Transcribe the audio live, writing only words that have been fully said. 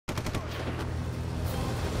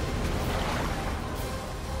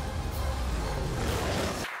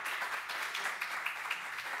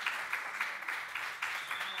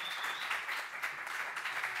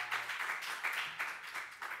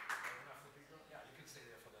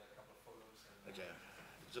Okay.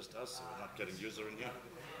 Just us, so we're not getting user in here.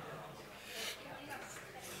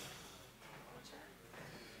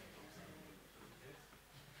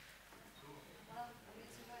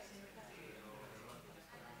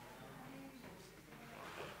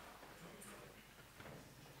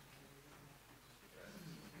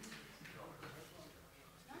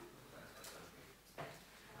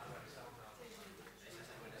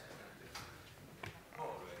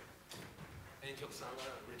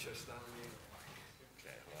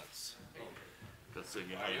 Okay, well, that's good seeing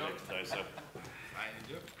you. How are you doing today, sir? Fine, and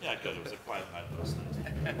you? Yeah, good. It was a quiet night last night.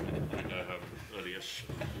 I go home early-ish.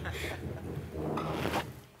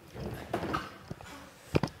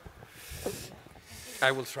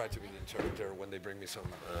 I will try to be the interpreter when they bring me some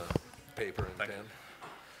paper and pen.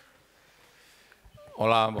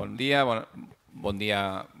 Hola, bon dia,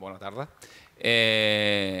 bona tarda.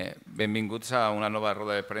 Benvinguts a una nova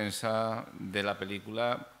roda de premsa de la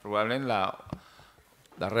pel·lícula, probablement la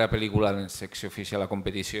darrera pel·lícula en secció oficial a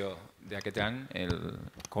competició d'aquest any, el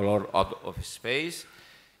Color Out of Space,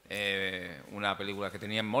 una pel·lícula que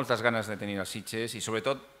teníem moltes ganes de tenir a Sitges i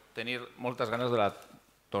sobretot tenir moltes ganes de la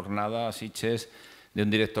tornada a Sitges d'un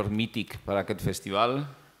director mític per a aquest festival,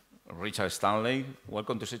 Richard Stanley.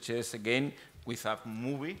 Welcome to Sitges again. With a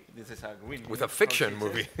movie, this is a green with a fiction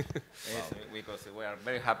movie. Because we are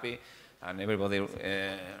very happy, and everybody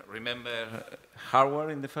remember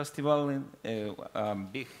Hardware in the festival,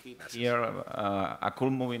 big hit here, a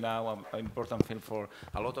cool movie now, an important film for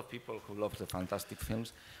a lot of people who love the fantastic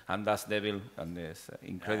films, and that's Devil, and this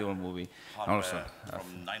incredible movie. Hardware also,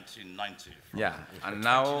 from 1990, yeah, and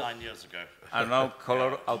now 29 years ago. And now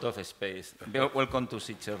Color Out of Space. Welcome to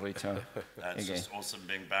Sitges, Richard. It's just awesome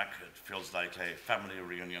being back. It feels like a family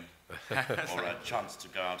reunion or a chance to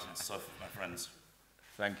go out and surf with my friends.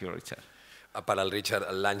 Thank you, Richard. Per al Richard,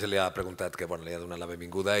 l'Àngel li ha preguntat que li ha donat la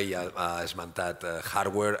benvinguda i ha esmentat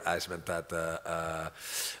Hardware, ha esmentat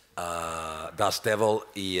Dust Devil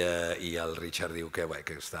i el Richard diu que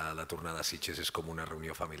la tornada a Sitges és com una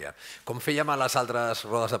reunió familiar. Com fèiem a les altres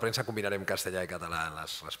rodes de premsa, combinarem castellà i català en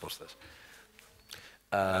les respostes.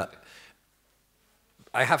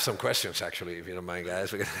 I have some questions, actually, if you don't mind,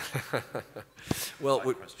 guys. Well,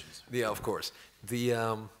 yeah, of course.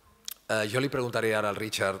 Jo li preguntaré ara al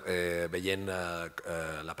Richard, veient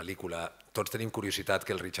la pel·lícula, tots tenim curiositat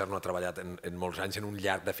que el Richard no ha treballat en molts anys en un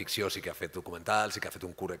llarg de ficció, sí que ha fet documentals, sí que ha fet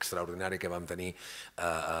un curt extraordinari que vam tenir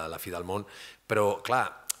a la Fi del Món, però,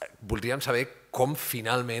 clar, voldríem saber com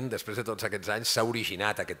finalment, després de tots aquests anys, s'ha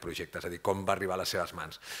originat aquest projecte, és a dir, com va arribar a les seves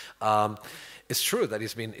mans. It's true that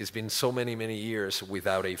it's been so many years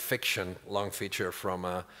without a fiction long feature from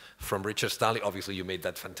Richard Stanley. Obviously, you made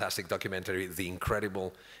that fantastic documentary, the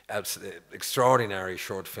incredible, extraordinary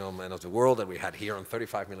short film End of the World that we had here on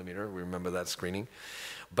 35mm. We remember that screening.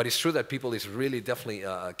 But it's true that people is really definitely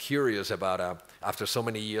curious about, after so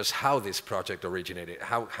many years, how this project originated,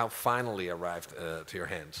 how finally arrived to your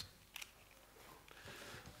hands.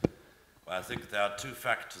 Well, I think there are two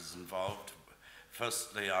factors involved.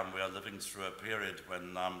 Firstly, we are living through a period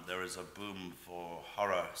when there is a boom for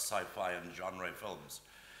horror, sci-fi and genre films.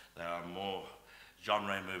 There are more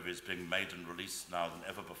genre movies being made and released now than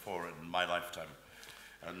ever before in my lifetime.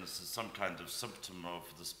 And this is some kind of symptom of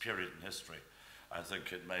this period in history. I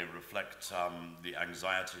think it may reflect the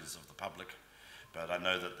anxieties of the public, but I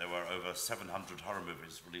know that there were over 700 horror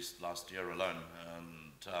movies released last year alone,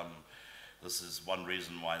 and this is one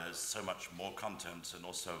reason why there's so much more content and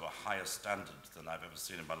also of a higher standard than I've ever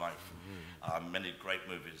seen in my life. Many great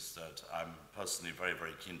movies that I'm personally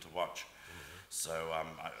very keen to watch. So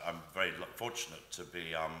I'm very fortunate to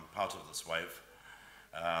be part of this wave.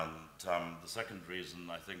 And the second reason,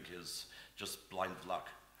 I think, is just blind luck.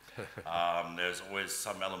 There's always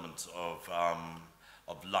some element of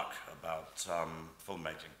luck about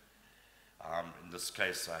filmmaking. In this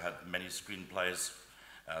case, I had many screenplays,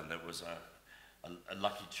 and there was a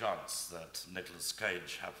lucky chance that Nicolas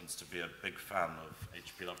Cage happens to be a big fan of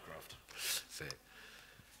H.P. Lovecraft. Sí.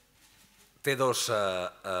 Té dos...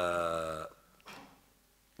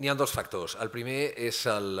 N'hi ha dos factors. El primer és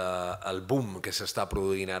el boom que s'està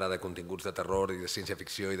produint ara de continguts de terror i de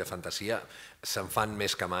ciència-ficció i de fantasia. Se'n fan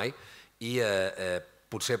més que mai i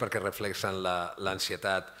potser perquè reflexen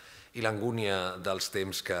l'ansietat i l'angúnia dels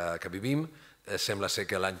temps que vivim. Sembla ser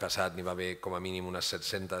que l'any passat n'hi va haver com a mínim unes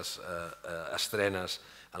 700 estrenes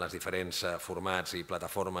en els diferents formats i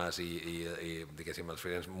plataformes i diguéssim, els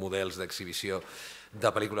diferents models d'exhibició de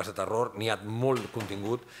pel·lícules de terror. N'hi ha molt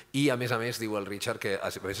contingut i, a més, diu el Richard que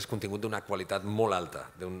és contingut d'una qualitat molt alta,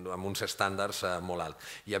 amb uns estàndards molt alts.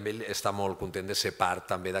 I amb ell està molt content de ser part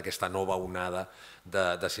també d'aquesta nova onada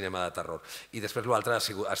de cinema de terror. I després l'altre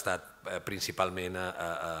ha estat principalment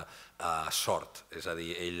a sort, és a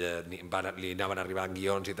dir, li anaven arribant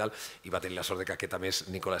guions i tal, i va tenir la sort que aquest, a més,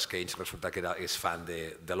 Nicolas Cage resulta que és fan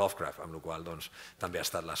de Lovecraft, amb la qual cosa també ha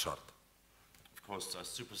estat la sort. Of course, a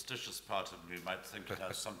superstitious part of me might think it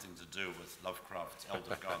has something to do with Lovecraft's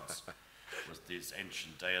elder gods, with these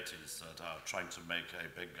ancient deities that are trying to make a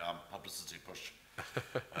big publicity push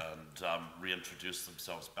and reintroduce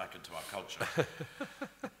themselves back into our culture.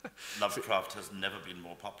 Lovecraft has never been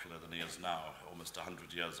more popular than he is now, almost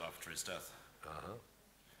 100 years after his death.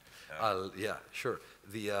 Yeah, sure.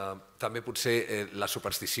 També potser la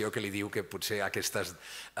superstició que li diu que potser aquestes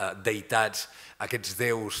deïtats, aquests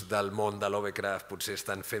déus del món de Lovecraft potser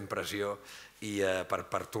estan fent pressió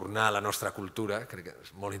per tornar a la nostra cultura, crec que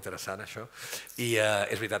és molt interessant això, i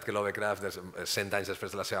és veritat que Lovecraft 100 anys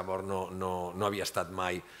després de la seva mort no havia estat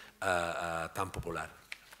mai tan popular.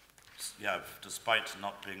 Yeah, despite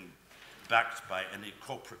not being backed by any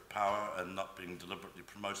corporate power and not being deliberately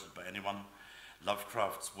promoted by anyone,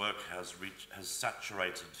 Lovecraft's work has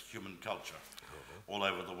saturated human culture all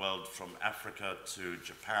over the world, from Africa to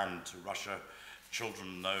Japan to Russia.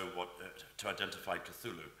 Children know to identify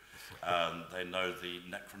Cthulhu. They know the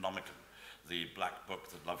Necronomicon, the black book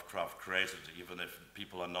that Lovecraft created, even if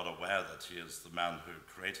people are not aware that he is the man who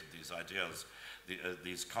created these ideas.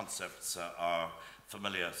 These concepts are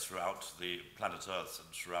familiar throughout the planet Earth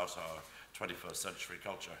and throughout our 21st century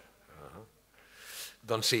culture.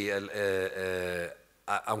 Doncs sí,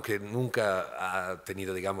 aunque nunca ha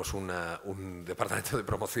tenido, digamos, un departamento de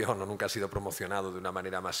promoción o nunca ha sido promocionado de una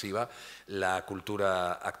manera masiva, la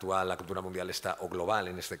cultura actual, la cultura mundial está, o global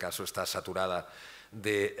en este caso, está saturada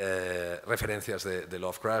de referencias de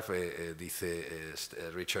Lovecraft. Dice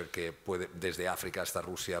Richard que desde África hasta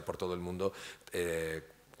Rusia, por todo el mundo,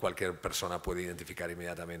 cualquier persona puede identificar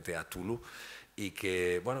inmediatamente a Cthulhu y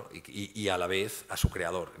que, bueno, y a la vez a su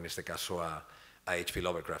creador, en este caso a H.P.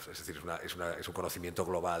 Lovecraft, es decir, es un conocimiento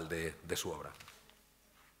global de su obra.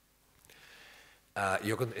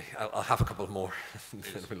 I'll have a couple more.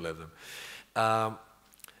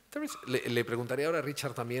 Le preguntaré ahora a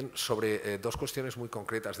Richard también sobre dos cuestiones muy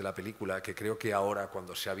concretas de la película que creo que ahora,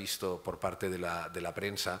 cuando se ha visto por parte de la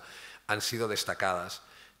prensa, han sido destacadas,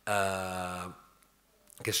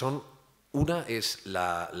 que son... Una es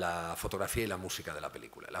la fotografía y la música de la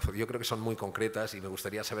película. Yo creo que son muy concretas y me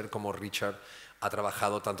gustaría saber cómo Richard ha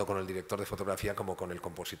trabajado tanto con el director de fotografía como con el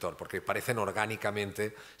compositor, porque parecen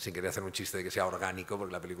orgánicamente, sin querer hacer un chiste de que sea orgánico,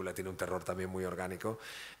 porque la película tiene un terror también muy orgánico,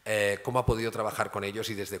 cómo ha podido trabajar con ellos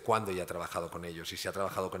y desde cuándo ya ha trabajado con ellos, y si ha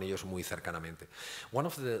trabajado con ellos muy cercanamente. One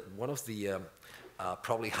of the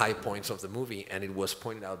probably high points of the movie, and it was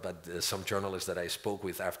pointed out by some journalists that I spoke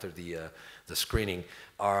with after the screening,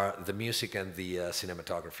 are the music and the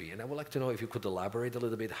cinematography. And I would like to know if you could elaborate a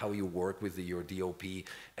little bit how you work with your DOP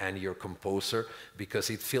and your composer,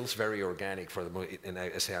 because it feels very organic for the movie. And I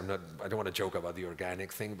don't want to joke about the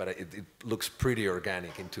organic thing, but it looks pretty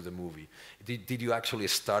organic into the movie. Did you actually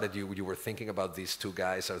start, you were thinking about these two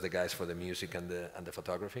guys as the guys for the music and the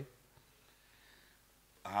photography?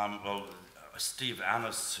 Well, Steve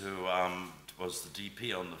Annis, who was the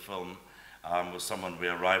DP on the film, was someone we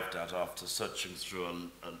arrived at after searching through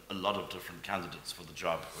a lot of different candidates for the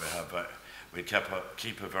job. We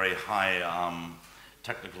keep a very high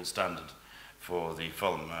technical standard for the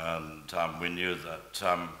film, and we knew that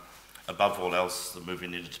above all else, the movie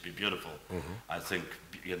needed to be beautiful. I think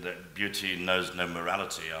beauty knows no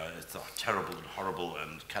morality. Terrible and horrible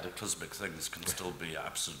and cataclysmic things can still be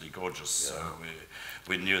absolutely gorgeous. Yeah. So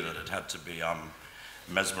we knew that it had to be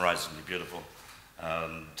mesmerizingly beautiful.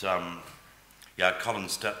 And Colin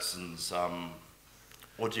Stetson's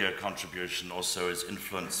audio contribution also is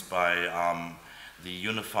influenced by the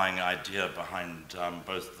unifying idea behind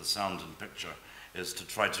both the sound and picture, is to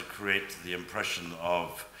try to create the impression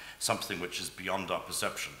of something which is beyond our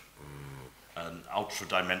perception, an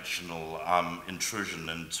ultra-dimensional intrusion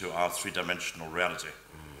into our three-dimensional reality.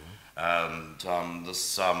 And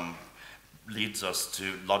this leads us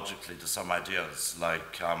logically to some ideas,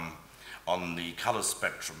 like on the color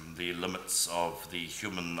spectrum, the limits of the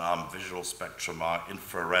human visual spectrum are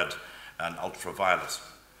infrared and ultraviolet.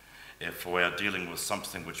 If we're dealing with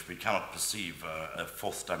something which we cannot perceive, a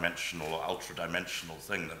fourth-dimensional or ultra-dimensional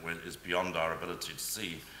thing that is beyond our ability to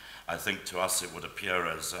see, I think to us it would appear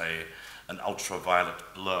as an ultraviolet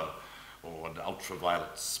blur or an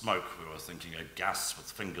ultraviolet smoke. We were thinking a gas with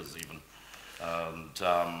fingers even. And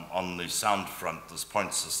on the sound front, this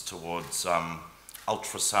points us towards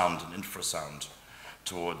ultrasound and infrasound,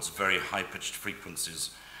 towards very high-pitched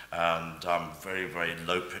frequencies and very, very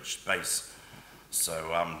low-pitched bass.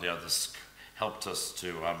 So this helped us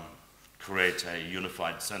to create a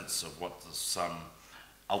unified sense of what this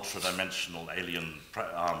ultra-dimensional alien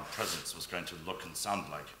presence was going to look and sound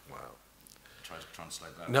like. Wow. Try to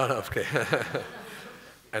translate that. No, okay.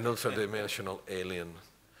 An ultra-dimensional alien.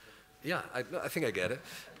 Yeah, I think I get it.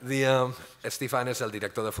 Stefan es el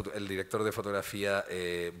director de fotografía.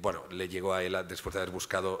 Bueno, le llegó a él después de haber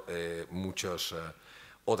buscado muchos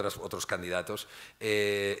otros candidatos.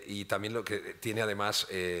 Y también lo que tiene además,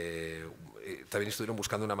 también estuvieron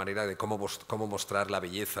buscando una manera de cómo mostrar la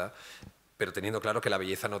belleza, pero teniendo claro que la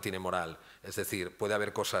belleza no tiene moral. Es decir, puede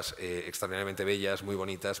haber cosas extraordinariamente bellas, muy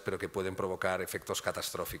bonitas, pero que pueden provocar efectos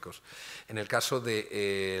catastróficos. En el caso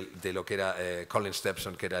de lo que era Colin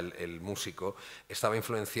Stepson, que era el músico, estaba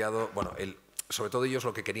influenciado, bueno, sobre todo ellos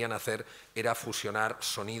lo que querían hacer era fusionar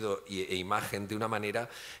sonido e imagen de una manera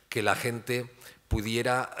que la gente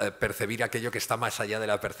pudiera percibir aquello que está más allá de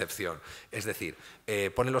la percepción. Es decir,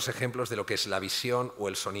 pone los ejemplos de lo que es la visión o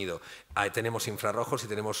el sonido. Tenemos infrarrojos y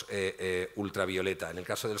tenemos ultravioleta. En el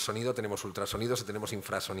caso del sonido tenemos ultrasonidos y tenemos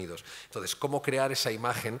infrasonidos. Entonces, ¿cómo crear esa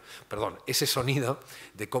imagen, ese sonido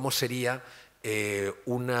de cómo sería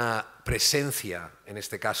una presencia, en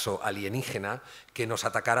este caso alienígena, que nos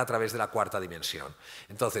atacara a través de la cuarta dimensión?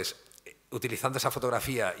 Entonces, utilizando esa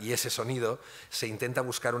fotografía y ese sonido, se intenta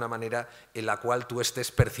buscar una manera en la cual tú estés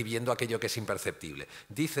percibiendo aquello que es imperceptible.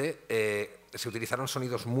 Dice, se utilizaron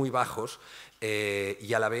sonidos muy bajos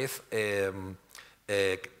y a la vez,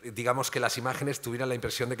 digamos que las imágenes tuvieran la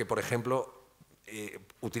impresión de que, por ejemplo,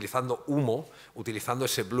 utilizando humo, utilizando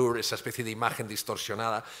ese blur, esa especie de imagen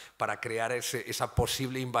distorsionada para crear esa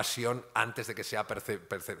posible invasión antes de que sea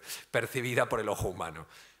percibida por el ojo humano,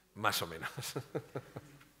 más o menos.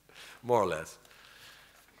 More or less.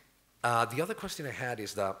 The other question I had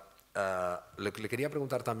is that le quería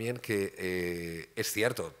preguntar también que es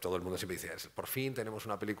cierto, todo el mundo siempre dice, por fin tenemos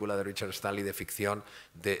una película de Richard Stanley de ficción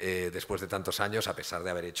después de tantos años, a pesar de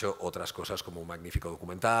haber hecho otras cosas como un magnífico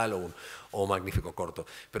documental o un magnífico corto.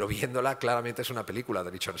 Pero viéndola, claramente es una película de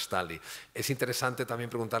Richard Stanley. Es interesante también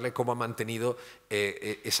preguntarle cómo ha mantenido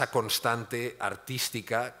esa constante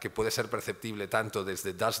artística que puede ser perceptible tanto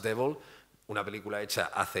desde Dust Devil, una película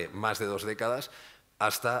hecha hace más de 2 décadas,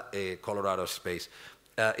 hasta Colorado Space.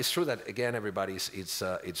 It's true that, again, everybody's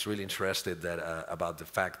it's really interested about the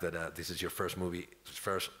fact that this is your first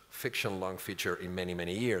fiction long feature in many,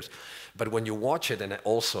 many years. But when you watch it, and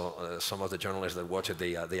also some of the journalists that watch it,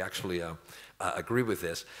 they actually agree with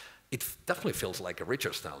this, it definitely feels like a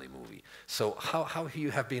Richard Stanley movie. So how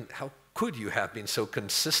could you have been so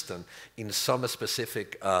consistent in some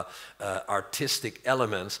specific artistic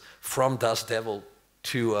elements from Dust Devil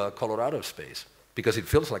to Colorado Space? Because it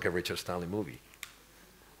feels like a Richard Stanley movie.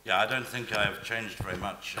 Yeah, I don't think I've changed very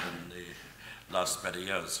much in the last many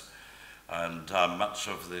years. And much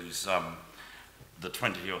of these, the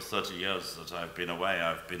 20 or 30 years that I've been away,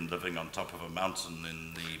 I've been living on top of a mountain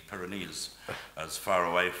in the Pyrenees, as far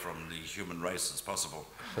away from the human race as possible.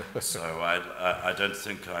 So I don't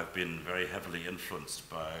think I've been very heavily influenced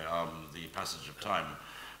by the passage of time.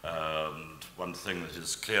 And one thing that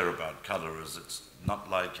is clear about colour is it's not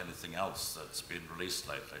like anything else that's been released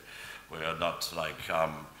lately. We are not like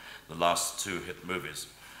the last 2 hit movies.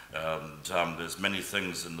 And there's many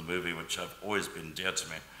things in the movie which have always been dear to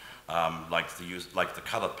me, like the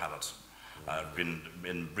colour palette.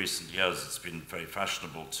 In recent years, it's been very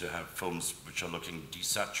fashionable to have films which are looking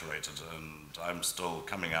desaturated, and I'm still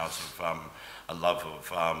coming out of a love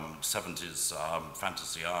of 70s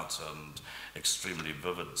fantasy art and extremely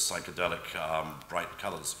vivid, psychedelic, bright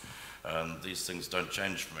colours. And these things don't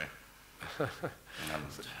change for me. And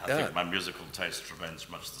I think my musical taste remains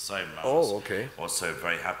much the same. I was also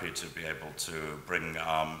very happy to be able to bring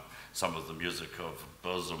some of the music of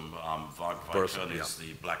Burzum, Kearney's,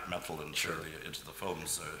 the black metal into the film.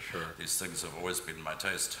 So these things have always been my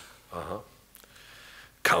taste.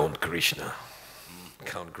 Count Krishna.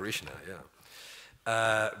 Count Krishna,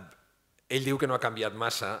 yeah. Ell diu que no ha canviat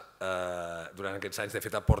massa durant aquests anys. De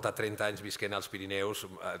fet, porta 30 anys visquent als Pirineus,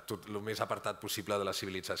 tot el més apartat possible de la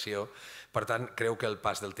civilització. Per tant, creu que el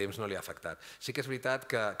pas del temps no li ha afectat. Sí que és veritat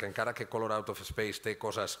que encara que Color Out of Space té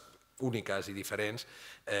coses úniques i diferents,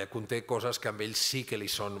 conté coses que amb ell sí que li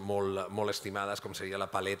són molt estimades, com seria la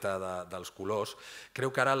paleta dels colors.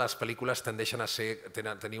 Creu que ara les pel·lícules tendeixen a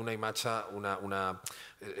tenir una imatge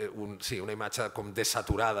com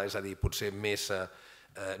desaturada, és a dir, potser més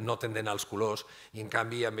no tendent als colors, i en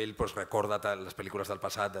canvi amb ell recorda les pel·lícules del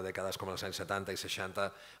passat, de dècades com els anys 70 i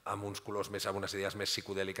 60, amb uns colors més, amb unes idees més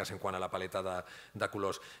psicodèliques en quant a la paleta de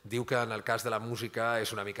colors. Diu que en el cas de la música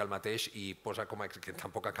és una mica el mateix i posa que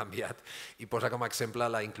tampoc ha canviat, i posa com a exemple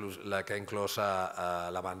la que ha inclòs a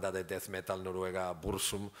la banda de death metal noruega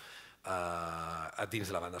Burzum dins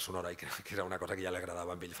de la banda sonora, i que era una cosa que ja li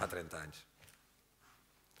agradava a ell fa 30 anys.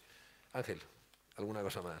 Ángel, ¿alguna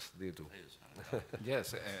cosa más? Di tú.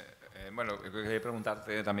 Yes. Bueno, quería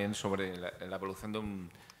preguntarte también sobre la evolución de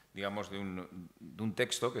un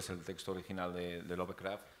texto, que es el texto original de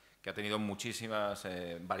Lovecraft, que ha tenido muchísimas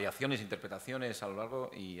variaciones, interpretaciones a lo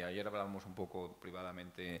largo, y ayer hablábamos un poco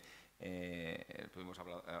privadamente, estuvimos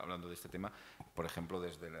hablando de este tema, por ejemplo,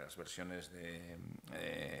 desde las versiones de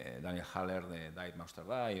Daniel Haller de Die Monster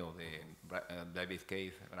Die o de David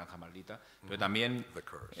Cave, Granja Maldita, pero también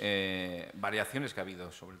variaciones que ha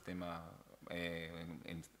habido sobre el tema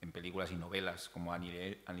en películas y novelas como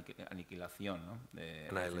Aniquilación, ¿no?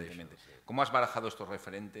 Recientemente. ¿Cómo has barajado estos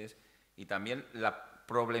referentes y también la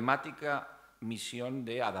problemática misión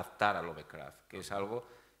de adaptar a Lovecraft, que es algo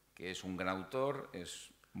que es un gran autor, es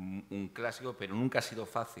un clásico, pero nunca ha sido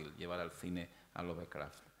fácil llevar al cine a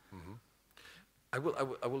Lovecraft? I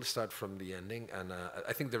will start from the ending, and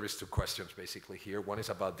I think there is two questions basically here. One is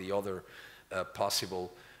about the other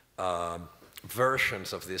possible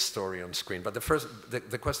versions of this story on screen. But the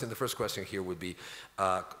first question here would be,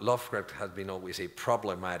 Lovecraft has been always a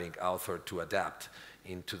problematic author to adapt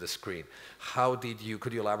into the screen.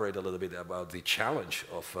 Could you elaborate a little bit about the challenge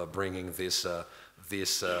of bringing this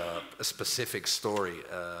specific story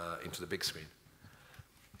into the big screen?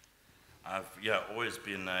 I've always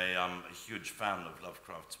been a huge fan of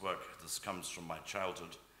Lovecraft's work. This comes from my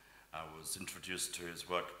childhood. I was introduced to his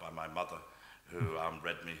work by my mother, who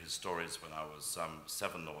read me his stories when I was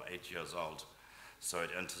 7 or 8 years old. So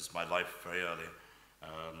it enters my life very early.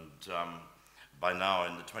 And by now,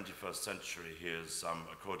 in the 21st century, he is,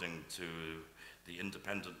 according to the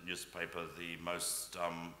Independent newspaper, the most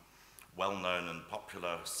well-known and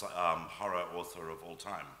popular horror author of all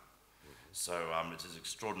time. So it is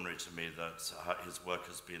extraordinary to me that his work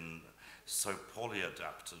has been so poorly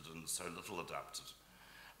adapted and so little adapted.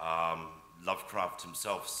 Lovecraft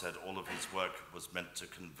himself said all of his work was meant to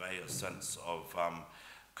convey a sense of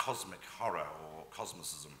cosmic horror or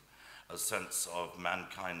cosmicism, a sense of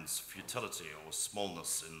mankind's futility or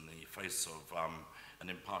smallness in the face of an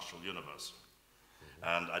impartial universe.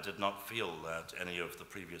 And I did not feel that any of the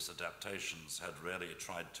previous adaptations had really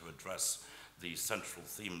tried to address the central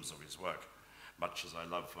themes of his work, much as I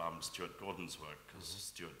love Stuart Gordon's work, because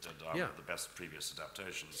Stuart did the best previous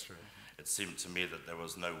adaptations. Right. It seemed to me that there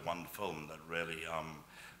was no one film that really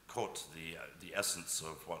caught the essence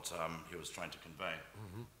of what he was trying to convey.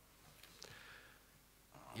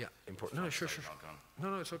 Yeah, important. No, sure.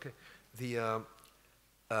 No, it's okay.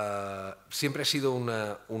 Siempre ha sido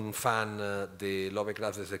un fan de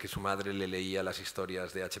Lovecraft desde que su madre le leía las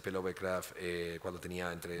historias de H.P. Lovecraft cuando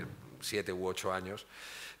tenía entre 7 u 8 años,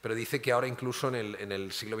 pero dice que ahora incluso en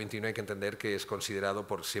el siglo XXI hay que entender que es considerado,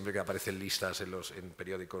 por siempre que aparecen listas en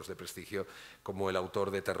periódicos de prestigio, como el autor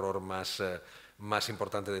de terror más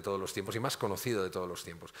importante de todos los tiempos y más conocido de todos los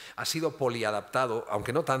tiempos. Ha sido poliadaptado,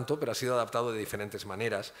 aunque no tanto, pero ha sido adaptado de diferentes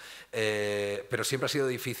maneras, pero siempre ha sido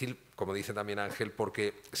difícil, como dice también Ángel,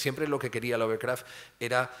 porque siempre lo que quería Lovecraft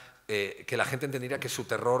era que la gente entendiera que su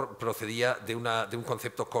terror procedía de un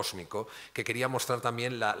concepto cósmico, que quería mostrar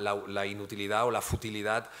también la inutilidad o la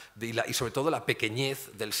futilidad y sobre todo la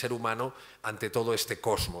pequeñez del ser humano ante todo este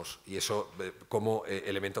cosmos, y eso como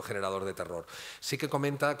elemento generador de terror. Sí que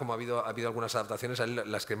comenta, como ha habido algunas adaptaciones, a él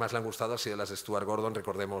las que más le han gustado han sido las de Stuart Gordon,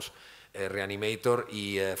 recordemos Reanimator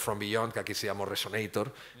y From Beyond, que aquí se llamó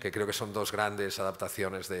Resonator, que creo que son dos grandes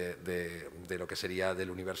adaptaciones de lo que sería del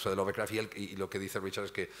universo de Lovecraft, y lo que dice Richard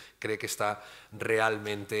es que cree que está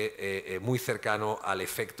realmente muy cercano al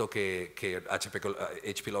efecto que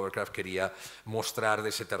H.P. Lovecraft quería mostrar de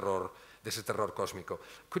ese terror cósmico.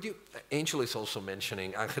 Angel is also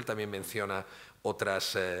mentioning, Ángel también menciona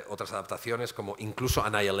otras adaptaciones, como incluso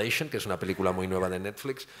Annihilation, que es una película muy nueva de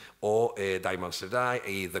Netflix, o Die Monster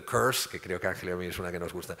Die, y The Curse, que creo que Ángel y a mí es una que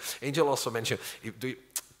nos gusta. Angel also mentioned,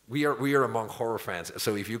 we are among horror fans,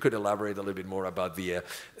 so if you could elaborate a little bit more about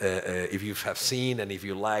if you have seen and if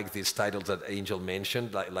you like these titles that Angel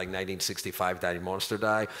mentioned, like 1965, Die Monster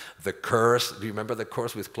Die, The Curse. Do you remember The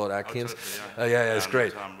Curse with Claude Atkins? Totally, yeah, it's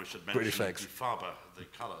great. We should mention Die Farbe, the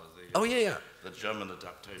color. The German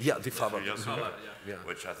adaptation. Yeah, Die Farbe.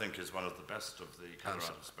 Which I think is one of the best of the Color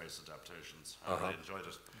Out of Space adaptations. I really enjoyed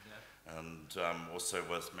it. Yeah. And also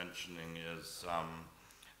worth mentioning is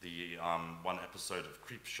the one episode of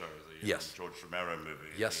Creepshow, the Yes. George Romero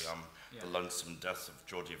movie, Yes. The Lonesome Death of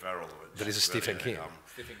Geordie Verrill. That is Stephen King.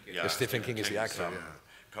 Yeah, Stephen King is the King's, actor.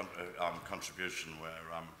 contribution,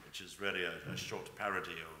 which is really a short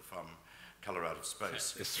parody of Colour Out of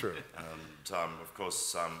Space. It's true. And of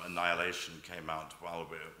course, Annihilation came out while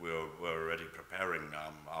we were already preparing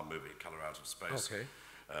our movie Colour Out of Space. Okay.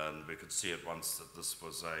 And we could see at once that this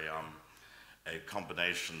was a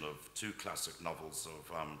combination of two classic novels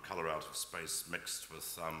of Colour Out of Space mixed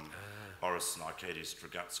with Boris and Arkady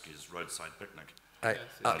Strugatsky's Roadside Picnic.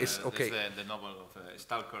 It's okay. The novel of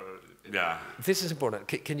Stalker. Yeah. This is important.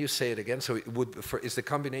 Can you say it again? So it would is the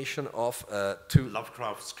combination of two.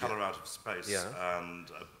 Lovecraft's Colour Out of Space Yeah.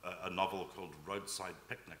 and a novel called Roadside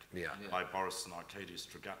Picnic by Boris and Arkady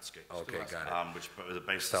Strugatsky. Okay, got it. Which was the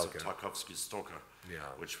basis Stalker. of Tarkovsky's Stalker,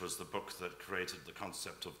 which was the book that created the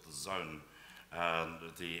concept of the zone and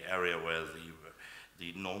the area where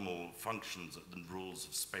the normal functions and rules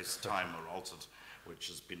of space-time are altered, which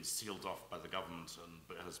has been sealed off by the government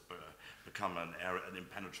and has become an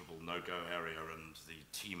impenetrable no-go area, and the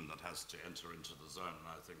team that has to enter into the zone. And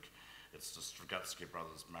I think it's the Strugatsky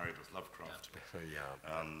brothers married with Lovecraft.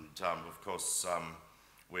 And of course,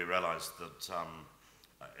 we realized that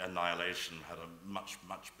Annihilation had a much,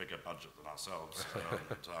 much bigger budget than ourselves,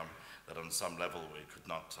 and that on some level we could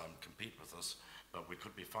not compete with us, but we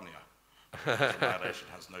could be funnier. Annihilation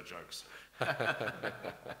has no jokes.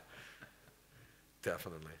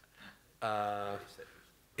 Definitely.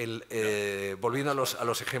 Volviendo a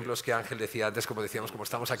los ejemplos que Ángel decía antes, como decíamos, como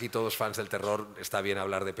estamos aquí todos fans del terror, está bien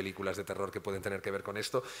hablar de películas de terror que pueden tener que ver con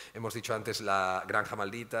esto. Hemos dicho antes La Granja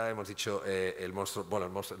Maldita, hemos dicho el monstruo, bueno,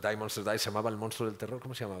 el monstruo, Die Monster Die, ¿se llamaba El Monstruo del Terror?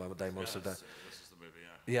 ¿Cómo se llamaba Die Monster Die?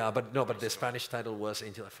 Yeah, but the Spanish title was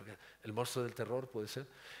Angel, I forget. El Monstruo del Terror, ¿puede ser?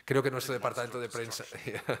 Creo que nuestro departamento de prensa...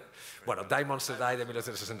 Bueno, Die Monster Die de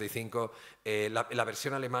 1965, la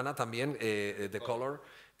versión alemana también, The Color,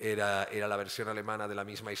 era la versión alemana de la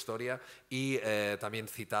misma historia, y también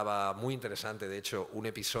citaba, muy interesante, de hecho, un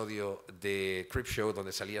episodio de Creepshow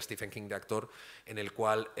donde salía Stephen King de actor, en el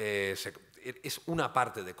cual es una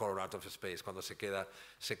parte de Colour Out of Space, cuando se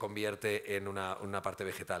convierte en una parte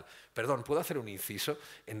vegetal. Perdón, ¿puedo hacer un inciso?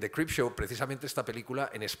 En The Creepshow, precisamente esta película,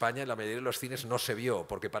 en España, en la mayoría de los cines no se vio,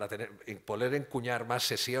 porque para poder encuñar más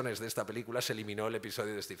sesiones de esta película se eliminó el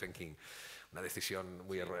episodio de Stephen King. Una decisión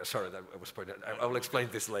muy errónea. Sorry, I will explain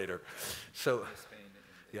this later. So,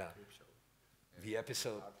 yeah, the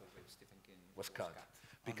episode was cut.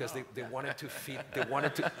 Because they wanted to feed,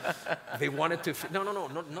 no,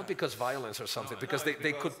 not because violence or something, because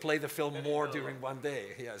they could play the film more during one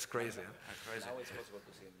day. Yeah, it's crazy. Now it's possible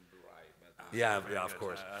to see in Blu-ray. Yeah, of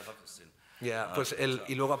course. I love the scene. Pues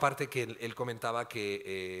y luego aparte que él comentaba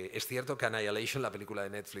que es cierto que Annihilation, la película de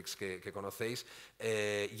Netflix que conocéis,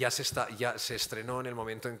 ya se estrenó en el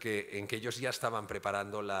momento en que ellos ya estaban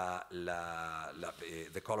preparando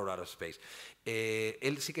The Colour Out of Space.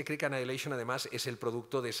 Él sí que cree que Annihilation además es el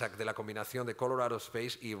producto de la combinación de Colour Out of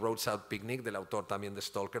Space y Roadside Picnic, del autor también de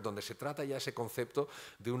Stalker, donde se trata ya ese concepto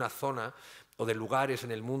de una zona o de lugares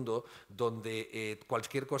en el mundo donde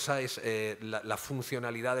cualquier cosa es la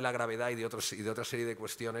funcionalidad de la gravedad y de otra serie de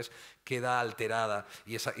cuestiones queda alterada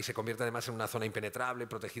y se convierte además en una zona impenetrable,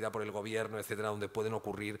 protegida por el gobierno, etcétera, donde pueden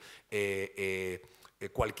ocurrir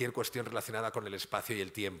cualquier cuestión relacionada con el espacio y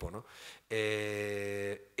el tiempo, ¿no?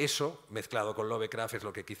 Eso, mezclado con Lovecraft, es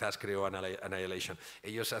lo que quizás creó Annihilation.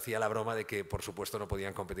 Ellos hacían la broma de que, por supuesto, no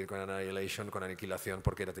podían competir con Annihilation, con Aniquilación,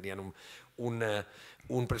 porque tenían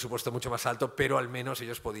un presupuesto mucho más alto, pero al menos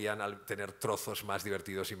ellos podían tener trozos más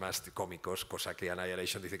divertidos y más cómicos, cosa que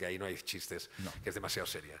Annihilation dice que ahí no hay chistes, que es demasiado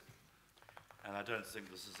seria. And I don't think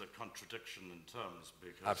this is a contradiction in terms,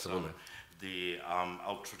 because Absolutely. The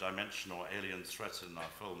ultra-dimensional alien threat in our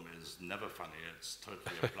film is never funny. It's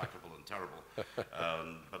totally implacable and terrible.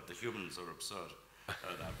 But the humans are absurd.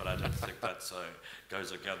 But I don't think that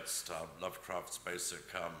goes against Lovecraft's basic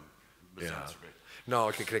misanthropy.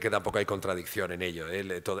 No, que cree que tampoco hay contradicción en ello.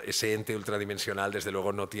 Ese ente ultradimensional, desde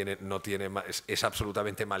luego, es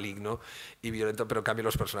absolutamente maligno y violento, pero en cambio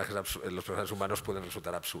los personajes humanos pueden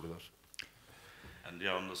resultar absurdos. And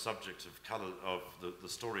on the subject of color, of the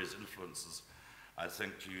story's influences, I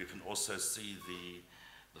think you can also see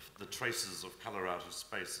the traces of Colour Out of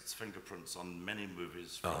Space, its fingerprints on many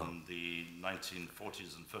movies from the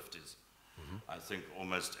 1940s and 50s. I think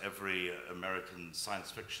almost every American science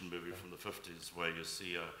fiction movie from the 50s where you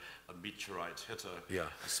see a meteorite hit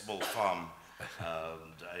a small farm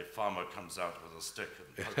and a farmer comes out with a stick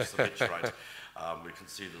and pokes the meteorite. We can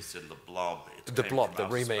see this in The Blob. The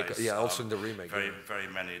remake, space. Also in the remake. Very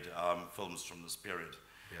many films from this period.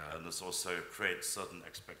 Yeah. And this also creates certain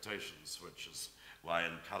expectations, which is why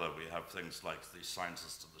in color we have things like the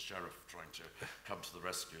scientist and the sheriff trying to come to the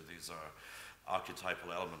rescue. These are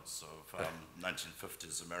archetypal elements of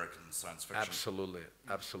 1950s American science fiction. Absolutely,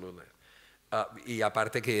 absolutely. Y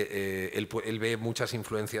aparte que él ve muchas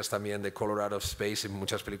influencias también de Color Out of Space en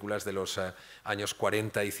muchas películas de los años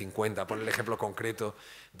 40 y 50. Pone el ejemplo concreto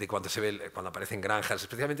de cuando se ve, cuando aparecen granjas,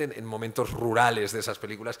 especialmente en momentos rurales de esas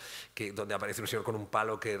películas, donde aparece un señor con un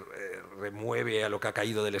palo que remueve a lo que ha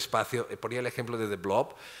caído del espacio. Ponía el ejemplo de The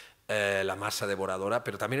Blob, la masa devoradora,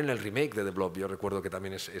 pero también en el remake de The Blob yo recuerdo que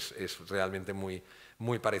también es realmente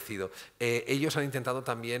muy parecido. Ellos han intentado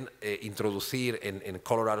también introducir en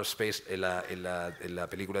Color Out of Space, en la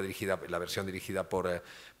película dirigida, en la versión dirigida por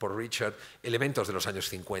Richard, elementos de los años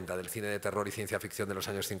 50, del cine de terror y ciencia ficción de los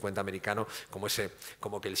años 50 americano,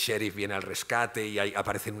 como que el sheriff viene al rescate y ahí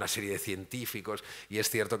aparecen una serie de científicos, y es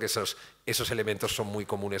cierto que esos elementos son muy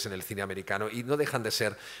comunes en el cine americano y no dejan de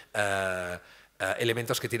ser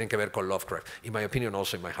elementos que tienen que ver con Lovecraft. In my opinion,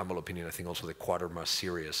 also in my humble opinion, I think also the Quatermass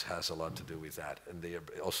series has a lot to do with that, and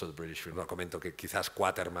also the British film. No, comento que quizás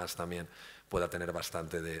Quatermass también pueda tener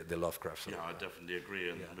bastante de Lovecraft. Yeah, I definitely agree.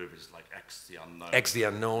 In movies like X, The Unknown. X, The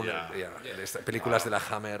Unknown, películas de la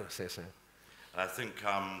Hammer, sí. I think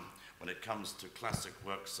when it comes to classic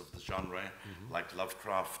works of the genre, like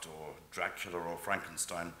Lovecraft or Dracula or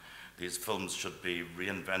Frankenstein, these films should be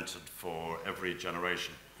reinvented for every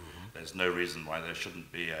generation. There's no reason why there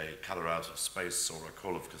shouldn't be a Color Out of Space or a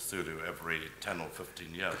Call of Cthulhu every 10 or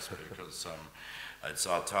 15 years, because it's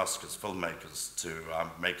our task as filmmakers to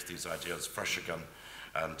make these ideas fresh again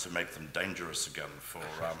and to make them dangerous again for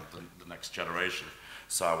the next generation.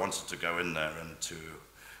 So I wanted to go in there and to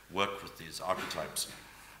work with these archetypes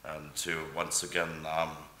and to once again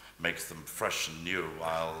make them fresh and new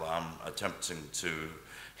while attempting to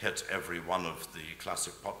hit every one of the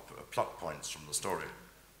classic plot points from the story.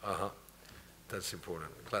 That's important.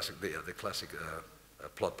 The classic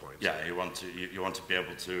plot points. Yeah, you want to be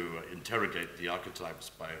able to interrogate the archetypes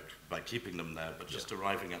by keeping them there, but just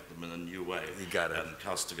arriving at them in a new way and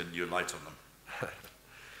casting a new light on them.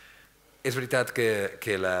 És veritat que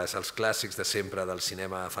els clàssics de sempre del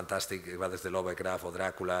cinema fantàstic, que va des de Lovecraft o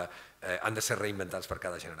Dràcula, han de ser reinventats per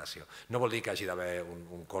cada generació. No vol dir que hagi d'haver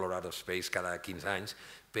un Color Out of Space cada 15 anys,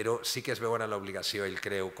 però sí que es veuen en l'obligació, ell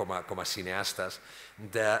creu, com a cineastes,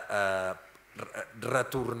 de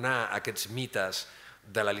retornar aquests mites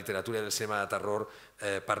de la literatura i del cinema de terror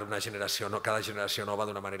per una generació, cada generació nova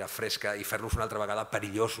d'una manera fresca i fer-los una altra vegada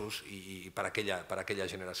perillosos i per aquella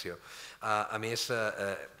generació. A més,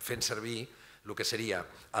 fent servir el que seria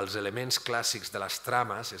els elements clàssics de les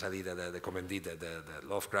trames, és a dir, com hem dit, de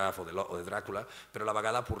Lovecraft o de Dràcula, però a la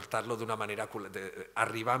vegada portar-lo d'una manera,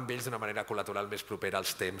 arribar amb ells d'una manera col·lateral més propera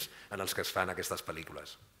als temps en els que es fan aquestes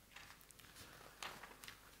pel·lícules.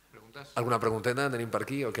 Alguna pregunteta tenim per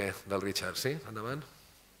aquí o què? Del Richard, sí? Endavant.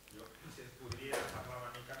 Jo, si ens podria parlar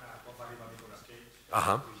una mica de com va arribar Nicolas Cage,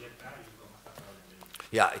 Uh-huh. el projecte i com està treballant ell.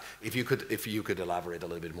 Yeah, if you could elaborate a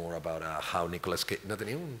little bit more about how Nicolas Cage... ¿No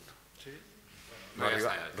tenía un...? Sí? No,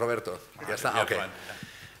 arriba. Roberto, ya está. Yeah, Okay. fine.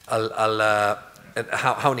 And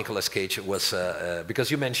how Nicolas Cage was, because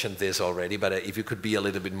you mentioned this already, but if you could be a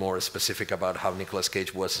little bit more specific about how Nicolas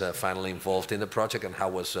Cage was finally involved in the project and how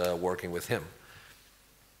was working with him.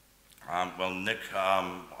 Well, Nick,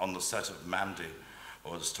 on the set of Mandy,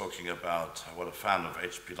 was talking about what a fan of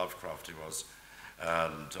H.P. Lovecraft he was.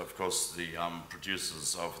 And, of course, the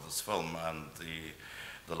producers of this film and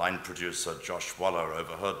the line producer, Josh Waller,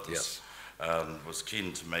 overheard this and was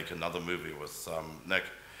keen to make another movie with Nick,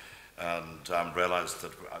 and realized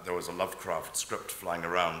that there was a Lovecraft script flying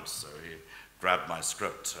around, so he grabbed my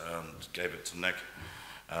script and gave it to Nick.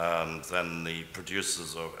 And then the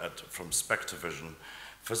producers from Spectrovision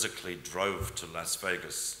physically drove to Las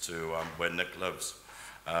Vegas to where Nick lives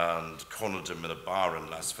and cornered him in a bar in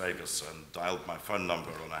Las Vegas and dialed my phone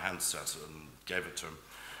number on a handset and gave it to him.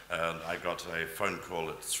 And I got a phone call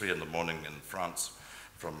at 3 in the morning in France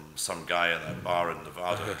from some guy in a bar in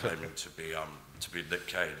Nevada claiming to be Nick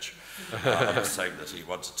Cage, saying that he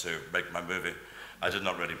wanted to make my movie. I did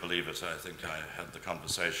not really believe it. I think I had the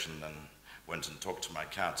conversation and went and talked to my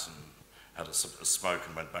cat and had a smoke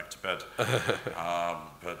and went back to bed.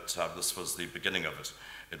 But this was the beginning of it.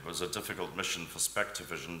 It was a difficult mission for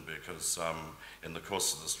Spectrovision because in the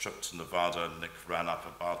course of this trip to Nevada, Nick ran up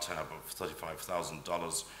a bar tab of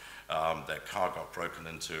 $35,000. Their car got broken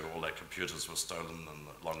into, all their computers were stolen, and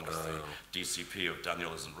along with the DCP of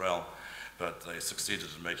Daniel Isn't Real. But they succeeded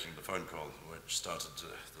in making the phone call, which started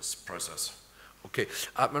this process. Okay,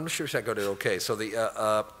 I'm not sure if I got it okay. So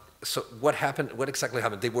So what happened? What exactly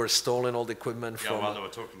happened? They were stolen all the equipment Yeah, from... while they were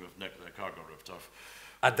talking with Nick, their car got ripped off.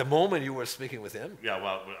 At the moment you were speaking with him? Yeah,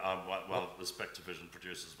 while the Spectrovision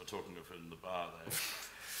producers were talking with him in the bar there.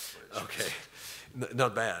 Okay.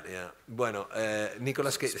 Not bad, yeah. Bueno,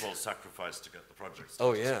 Nicolas Cage... Small sacrifice to get the project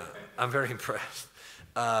Oh, started. yeah. I'm very impressed.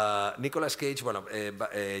 Nicolas Cage, bueno,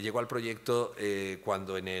 llegó al proyecto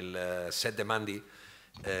cuando en el set de Mandy,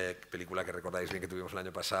 película que recordáis bien que tuvimos el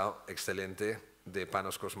año pasado, excelente, de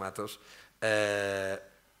Panos Cosmatos,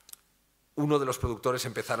 uno de los productores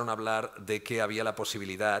empezaron a hablar de que había la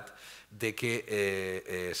posibilidad de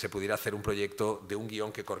que se pudiera hacer un proyecto de un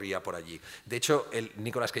guión que corría por allí. De hecho,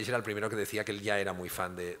 Nicolas Cage era el primero que decía que él ya era muy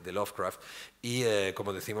fan de Lovecraft y,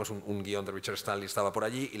 como decimos, un guión de Richard Stanley estaba por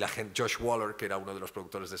allí y la gente, Josh Waller, que era uno de los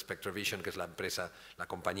productores de Spectrovision, que es la empresa, la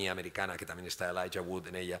compañía americana, que también está Elijah Wood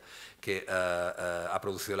en ella, que ha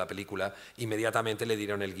producido la película, inmediatamente le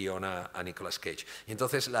dieron el guión a Nicolas Cage. Y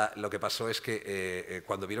entonces lo que pasó es que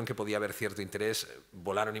cuando vieron que podía haber cierto interés,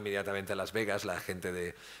 volaron inmediatamente a Las Vegas, la gente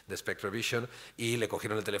de Spectrovision, y le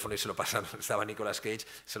cogieron el teléfono y se lo pasaron, estaba Nicolas Cage,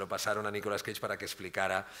 se lo pasaron a Nicolas Cage para que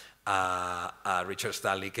explicara a Richard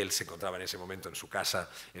Stanley que él se encontraba en ese momento en su casa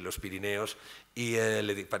en los Pirineos y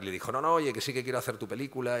le dijo, no, oye, que sí que quiero hacer tu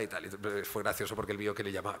película y tal. Y fue gracioso porque él vio que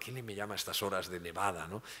le llamaba, ¿quién me llama a estas horas de Nevada?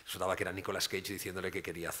 ¿No? Eso daba que era Nicolas Cage diciéndole que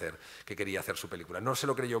quería hacer su película. No se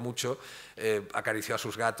lo creyó mucho, acarició a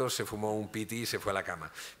sus gatos, se fumó un piti y se fue a la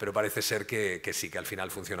cama. Pero parece ser que sí, que al final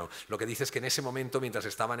funcionó. Lo que dice es que en ese momento, mientras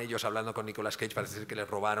estaban ellos hablando con Nicolas Cage, parece ser que les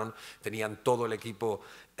robaron, tenían todo el equipo,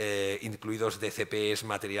 incluidos DCPs,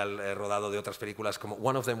 material rodado de otras películas, como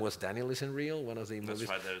One of Them Was Daniel Isn't Real, one of the movies.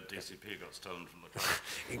 That's why the DCP got stolen from the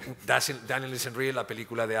car. Daniel Isn't Real, la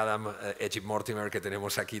película de Adam Egypt Mortimer que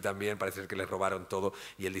tenemos aquí también, parece ser que les robaron todo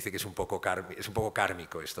y él dice que es un poco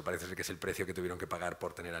kármico esto, parece ser que es el precio que tuvieron que pagar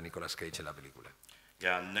por tener a Nicolas Cage en la película.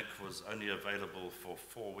 Yeah, Nick was only available for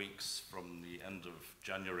 4 weeks from the end of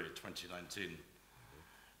January 2019.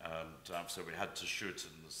 And so we had to shoot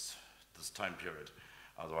in this time period.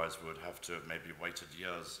 Otherwise, we would have to have maybe waited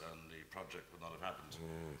years and the project would not have happened.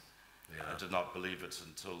 Yeah. I did not believe it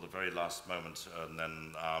until the very last moment. And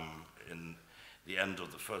then in the end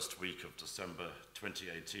of the first week of December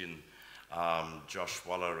 2018, Josh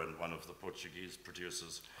Waller and one of the Portuguese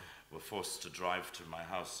producers were forced to drive to my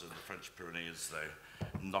house in the French Pyrenees. They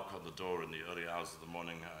knock on the door in the early hours of the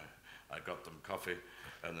morning. I got them coffee,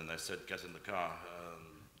 and then they said, get in the car.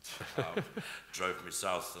 Drove me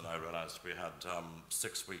south, and I realized we had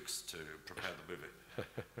 6 weeks to prepare the movie.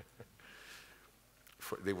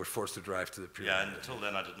 They were forced to drive to the Pyrenees. Yeah, and until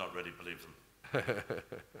then I did not really believe them.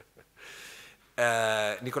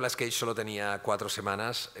 Nicolas Cage solo tenía 4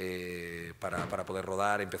 semanas para poder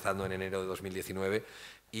rodar, empezando en enero de 2019,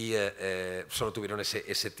 y solo tuvieron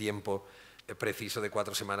ese tiempo preciso de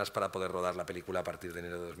 4 semanas para poder rodar la película a partir de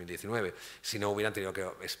enero de 2019. Si no, hubieran tenido que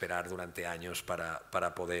esperar durante años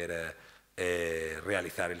para poder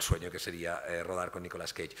realizar el sueño que sería rodar con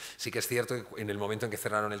Nicolas Cage. Sí que es cierto que en el momento en que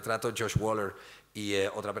cerraron el trato, Josh Waller y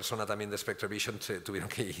otra persona también de Spectrovision se tuvieron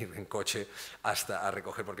que ir en coche hasta a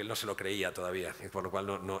recoger, porque él no se lo creía todavía, por lo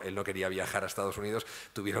cual él no quería viajar a Estados Unidos.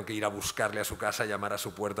 Tuvieron que ir a buscarle a su casa, llamar a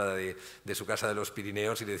su puerta de su casa de los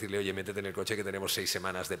Pirineos y decirle, oye, métete en el coche que tenemos 6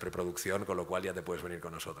 semanas de preproducción, con lo cual ya te puedes venir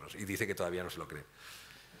con nosotros. Y dice que todavía no se lo cree.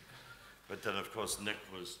 But then, of course, Nick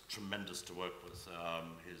was tremendous to work with.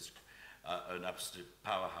 He's an absolute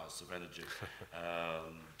powerhouse of energy.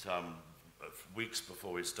 And weeks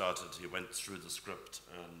before we started, he went through the script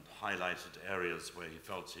and highlighted areas where he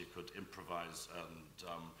felt he could improvise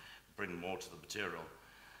and bring more to the material.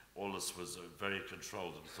 All this was very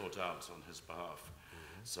controlled and thought out on his behalf.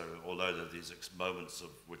 So although there are these moments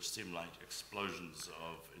which seem like explosions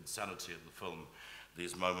of insanity in the film,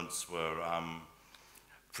 these moments were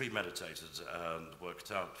premeditated and worked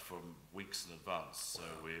out from weeks in advance. So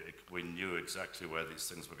we knew exactly where these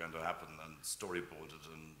things were going to happen and storyboarded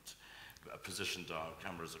and positioned our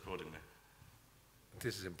cameras accordingly.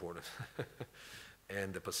 This is important.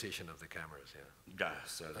 And the position of the cameras, yeah. Yeah,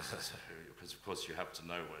 so this is, because of course you have to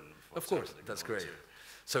know when. Of course, that's great.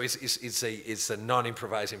 So it's a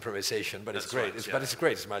non-improvised improvisation, but it's great. Right, But it's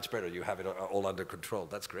great. It's much better. You have it all under control.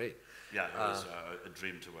 That's great. Yeah, it was a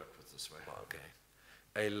dream to work with this way. Okay.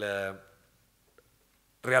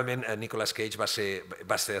 Realment Nicolas Cage va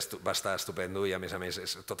estar estupendo i a més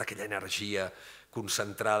és tota aquella energia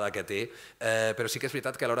concentrada que té, però sí que és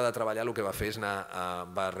veritat que a l'hora de treballar el que va fer és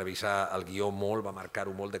va revisar el guió molt, va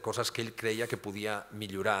marcar-ho molt de coses que ell creia que podia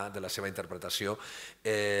millorar de la seva interpretació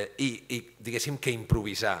i diguéssim que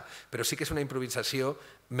improvisar, però sí que és una improvisació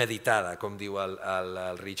meditada, com diu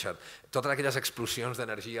el Richard. Totes aquelles explosions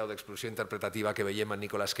d'energia o d'explosió interpretativa que veiem en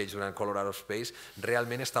Nicolas Cage durant Color Out of Space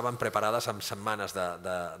realment estaven preparades amb setmanes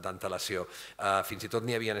d'antelació. Fins i tot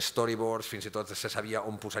n'hi havia storyboards, fins i tot se sabia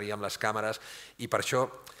on posaríem les càmeres i per això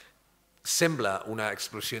sembla una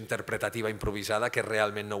explosió interpretativa improvisada que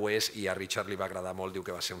realment no ho és i a Richard li va agradar molt, diu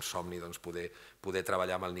que va ser un somni poder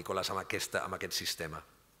treballar amb el Nicolas amb aquest sistema.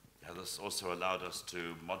 Yeah, this also allowed us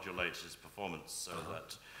to modulate his performance so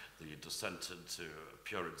that the descent into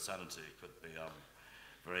pure insanity could be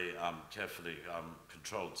very carefully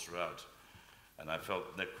controlled throughout. And I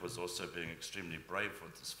felt Nick was also being extremely brave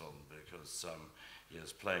with this film because he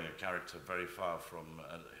is playing a character very far from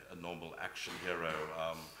a normal action hero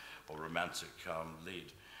or romantic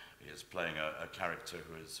lead. He is playing a character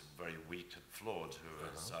who is very weak and flawed,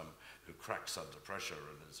 who cracks under pressure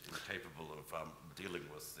and is incapable of dealing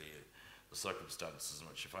with the circumstances in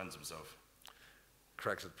which he finds himself.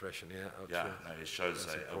 Cracks under pressure, yeah. Yeah, no, he shows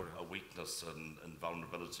a weakness and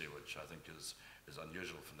vulnerability, which I think is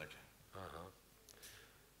unusual for Nick.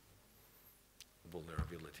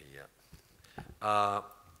 Vulnerability, yeah.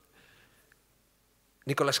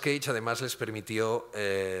 Nicolas Cage además les permitió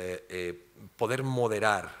poder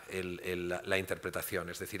moderar la interpretación,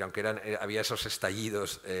 es decir, aunque había esos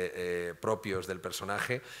estallidos propios del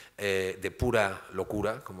personaje de pura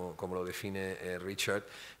locura, como lo define Richard,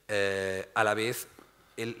 a la vez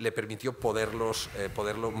él le permitió poderlo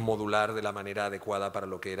modular de la manera adecuada para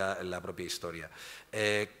lo que era la propia historia.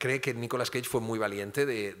 Cree que Nicolas Cage fue muy valiente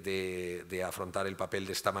de afrontar el papel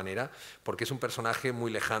de esta manera, porque es un personaje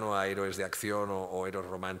muy lejano a héroes de acción o héroes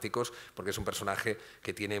románticos, porque es un personaje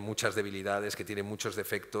que tiene muchas debilidades, que tiene muchos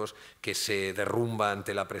defectos, que se derrumba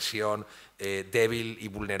ante la presión, débil y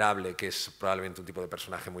vulnerable, que es probablemente un tipo de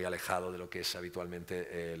personaje muy alejado de lo que es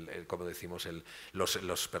habitualmente, como decimos,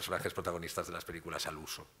 los personajes protagonistas de las películas al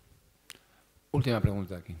uso. Última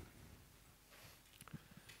pregunta aquí.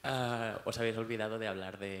 Os habéis olvidado de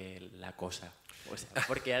hablar de la cosa. O sea,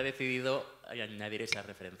 ¿por qué ha decidido añadir esas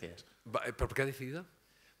referencias? ¿Por qué ha decidido?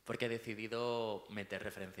 Porque ha decidido meter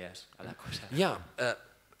referencias a la cosa. Yeah,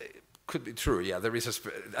 could be true, yeah.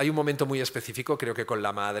 Hay un momento muy específico, creo que con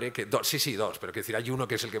la madre, sí, dos, pero quiero decir, hay uno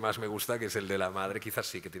que es el que más me gusta, que es el de la madre, quizás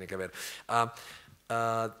sí que tiene que ver.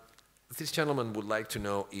 This gentleman would like to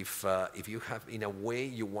know if you have, in a way,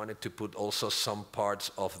 you wanted to put also some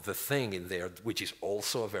parts of The Thing in there, which is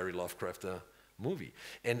also a very Lovecraft movie.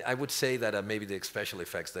 And I would say that maybe the special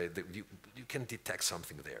effects, you can detect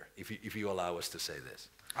something there, if you allow us to say this.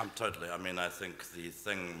 Totally. I mean, I think The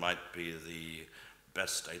Thing might be the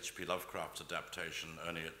best H.P. Lovecraft adaptation,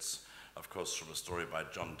 only it's, of course, from a story by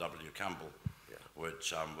John W. Campbell,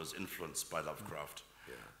 which was influenced by Lovecraft.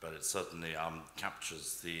 But it certainly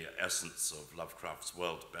captures the essence of Lovecraft's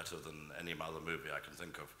world better than any other movie I can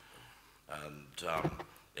think of. And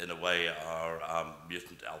in a way, our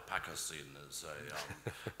mutant alpaca scene is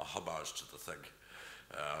a homage to The Thing.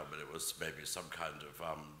 But it was maybe some kind of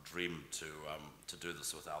dream to do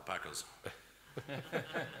this with alpacas.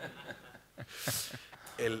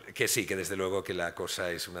 Que sí, que desde luego que La Cosa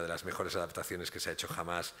es una de las mejores adaptaciones que se ha hecho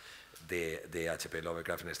jamás de H.P.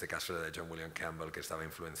 Lovecraft, en este caso de John William Campbell, que estaba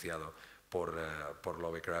influenciado por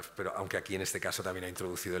Lovecraft, pero aunque aquí en este caso también ha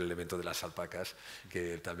introducido el elemento de las alpacas,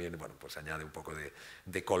 que también pues añade un poco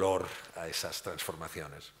de color a esas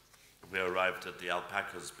transformaciones. We arrived at the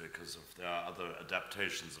alpacas because there are other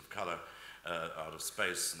adaptations of color out of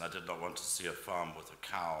space, and I did not want to see a farm with a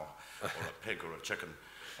cow or a pig or a chicken.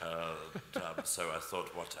 So I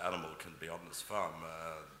thought, what animal can be on this farm?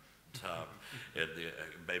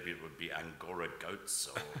 Maybe it would be Angora goats,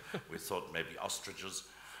 or we thought maybe ostriches,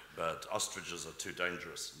 but ostriches are too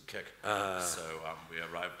dangerous and kick. So we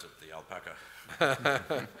arrived at the alpaca.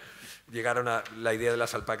 La idea de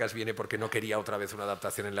las alpacas viene porque no quería otra vez una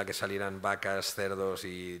adaptación en la que salieran vacas, cerdos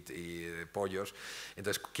y pollos.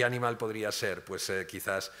 Entonces, ¿qué animal podría ser? Pues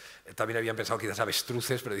quizás, también habían pensado quizás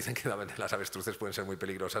avestruces, pero dicen que las avestruces pueden ser muy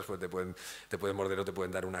peligrosas, pues te pueden morder o te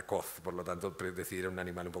pueden dar una coz. Por lo tanto, decidieron un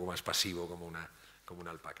animal un poco más pasivo como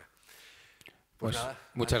una alpaca. Pues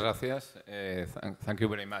muchas gracias. Thank you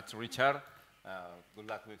very much, Richard. Good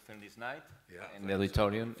luck with film this night in the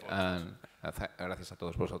auditorium, and gracias a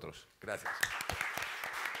todos vosotros. Gracias.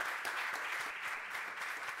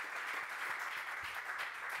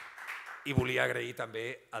 I volia agrair també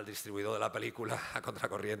al distribuïdor de la pel·lícula, a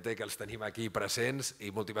Contracorriente, que els tenim aquí presents,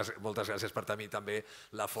 i moltes gràcies per tenir també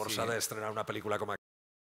la força d'estrenar una pel·lícula com aquesta.